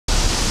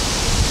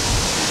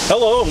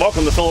Hello and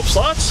welcome to Philip's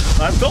Thoughts.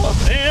 I'm Philip,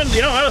 and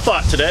I had a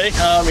thought today.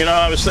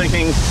 I was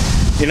thinking,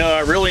 I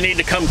really need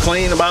to come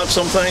clean about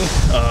something.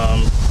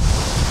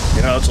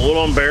 It's a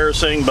little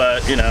embarrassing,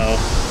 but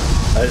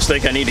I just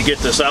think I need to get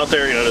this out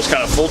there. Just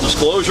kind of full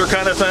disclosure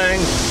kind of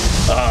thing.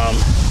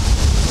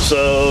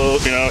 So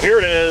here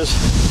it is.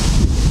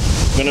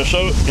 I'm going to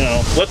show,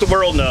 let the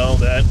world know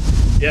that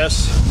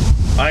yes,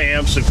 I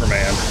am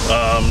Superman.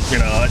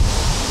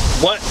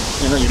 What?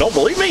 You don't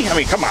believe me? I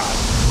mean, come on.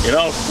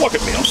 Look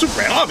at me, I'm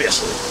Superman,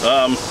 obviously.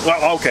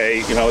 Well, okay,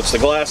 it's the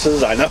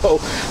glasses, I know.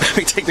 Let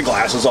me take the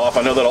glasses off.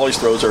 I know that always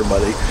throws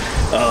everybody.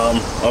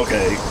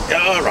 Okay,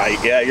 all right,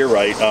 yeah, you're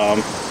right.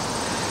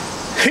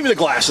 Maybe the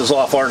glasses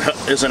off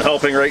isn't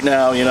helping right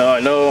now.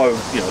 I know,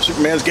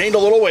 Superman's gained a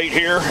little weight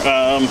here.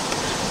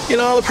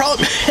 The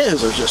problem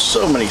is there's just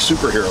so many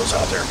superheroes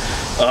out there.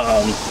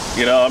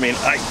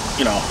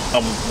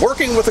 I'm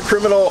working with a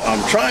criminal.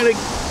 I'm trying to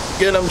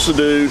get him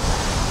subdued.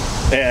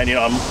 And,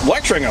 I'm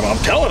lecturing him. I'm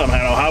telling him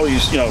how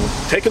he's,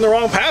 taking the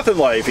wrong path in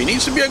life. He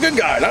needs to be a good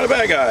guy, not a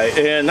bad guy.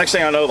 And next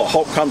thing I know, the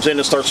Hulk comes in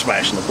and starts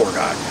smashing the poor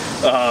guy.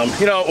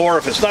 Or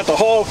if it's not the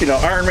Hulk,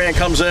 Iron Man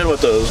comes in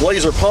with those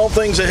laser pump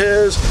things of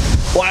his,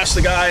 blasts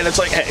the guy, and it's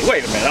like, hey,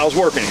 wait a minute, I was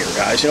working here,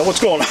 guys. What's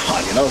going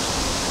on,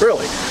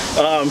 Really.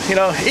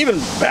 Even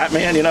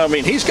Batman,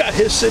 he's got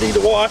his city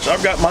to watch.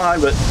 I've got mine,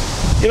 but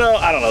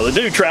I don't know. The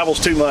dude travels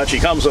too much. He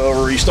comes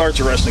over. He starts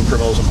arresting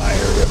criminals in my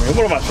area.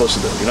 What am I supposed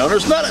to do?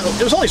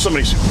 There's only so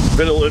many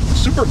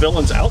super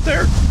villains out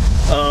there.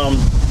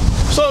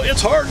 So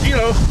it's hard,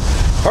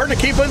 hard to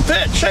keep in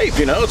fit shape.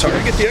 It's hard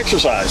to get the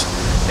exercise.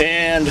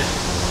 And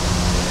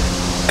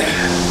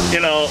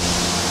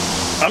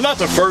I'm not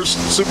the first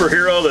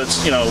superhero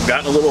that's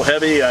gotten a little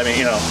heavy.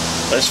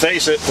 Let's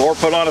face it. Thor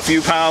put on a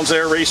few pounds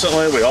there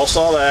recently. We all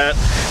saw that.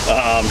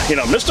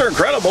 Mr.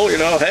 Incredible.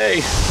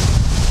 Hey.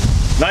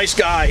 Nice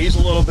guy. He's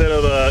a little bit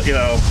of a,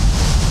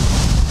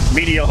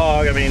 media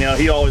hog.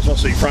 He always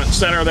wants to be front and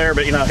center there,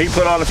 but, he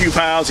put on a few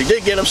pounds. He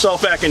did get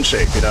himself back in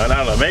shape, and I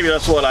don't know, maybe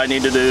that's what I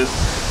need to do.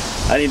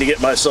 I need to get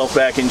myself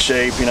back in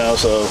shape,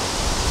 so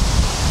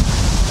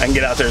I can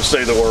get out there and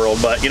save the world.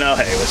 But, hey,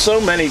 with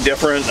so many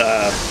different,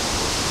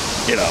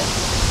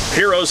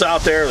 heroes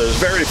out there, there's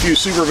very few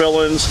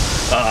supervillains.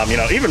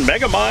 Even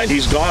Megamind,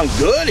 he's gone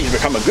good. He's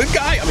become a good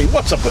guy.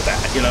 What's up with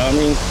that,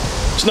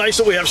 It's nice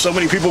that we have so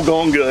many people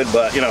going good,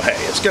 but, hey,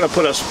 it's going to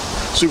put us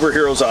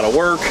superheroes out of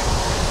work,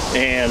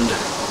 and,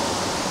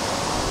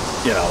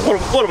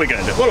 what are we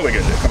going to do? What are we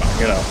going to do? Come on,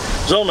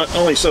 there's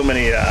only so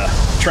many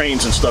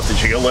trains and stuff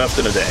that you can lift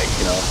in a day,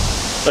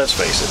 let's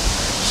face it.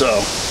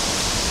 So,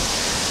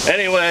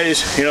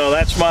 anyways,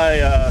 that's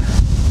my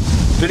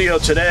video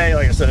today.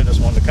 Like I said, I just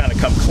wanted to kind of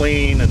come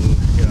clean and,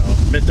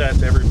 admit that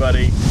to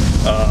everybody,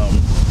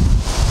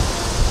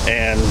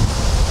 and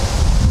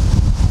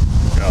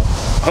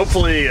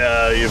hopefully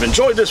you've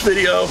enjoyed this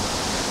video.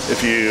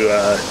 If you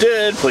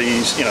did,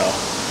 please,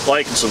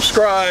 like and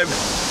subscribe,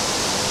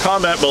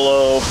 comment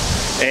below,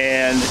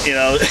 and,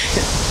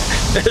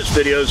 this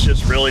video is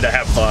just really to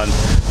have fun.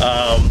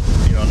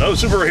 No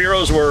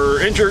superheroes were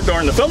injured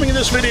during the filming of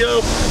this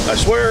video, I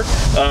swear.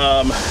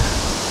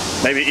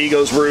 Maybe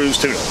egos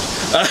bruised, who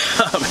knows.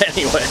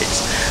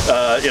 Anyways,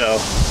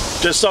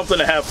 just something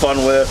to have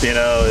fun with,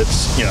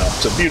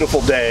 it's a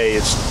beautiful day.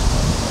 It's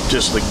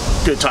just a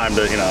good time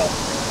to,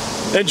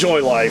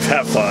 enjoy life,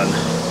 have fun,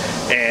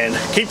 and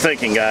keep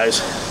thinking,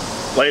 guys.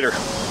 Later.